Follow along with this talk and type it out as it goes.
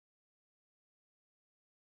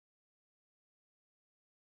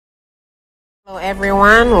Hello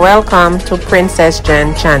everyone, welcome to Princess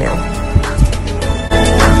Jen channel.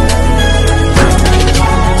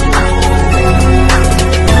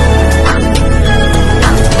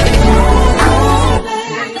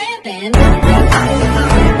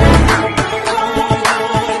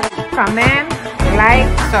 Comment, like,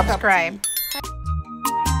 subscribe.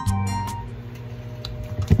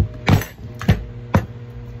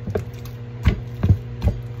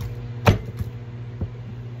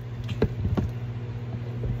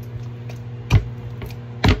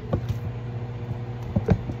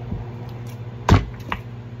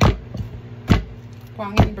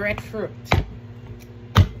 Pound breadfruit.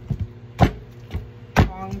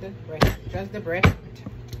 Pound bread, just the breadfruit.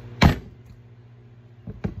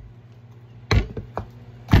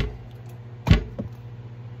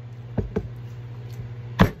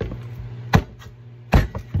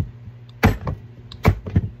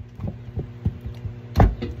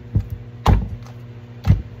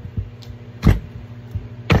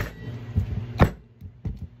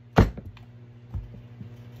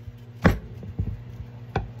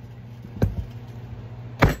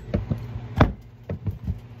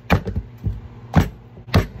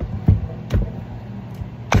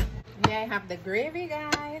 I have the gravy,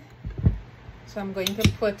 guys, so I'm going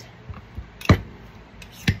to put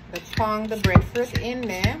the breadfruit in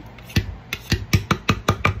there.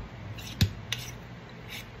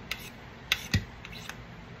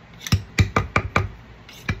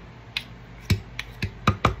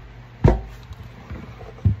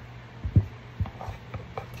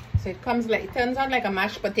 So it turns out like a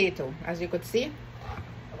mashed potato, as you could see.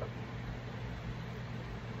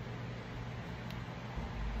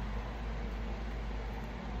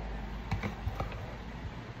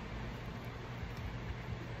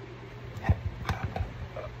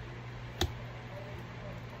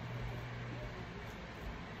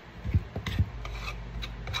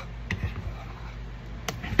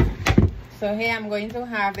 So here I'm going to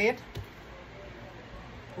have it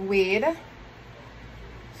with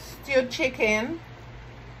stewed chicken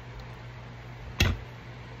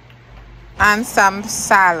and some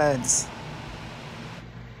salads.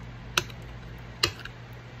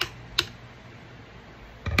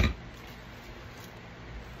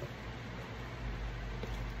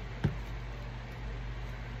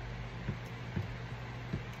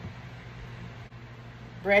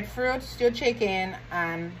 Breadfruit, stewed chicken,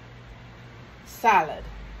 and salad,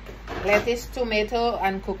 lettuce, tomato,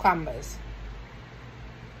 and cucumbers.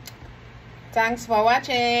 Thanks for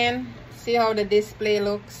watching. See how the display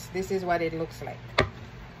looks. This is what it looks like.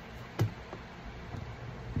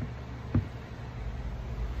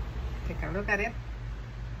 Take a look at it.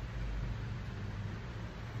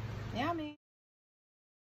 Yummy.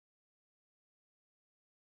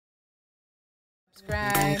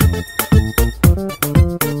 Subscribe.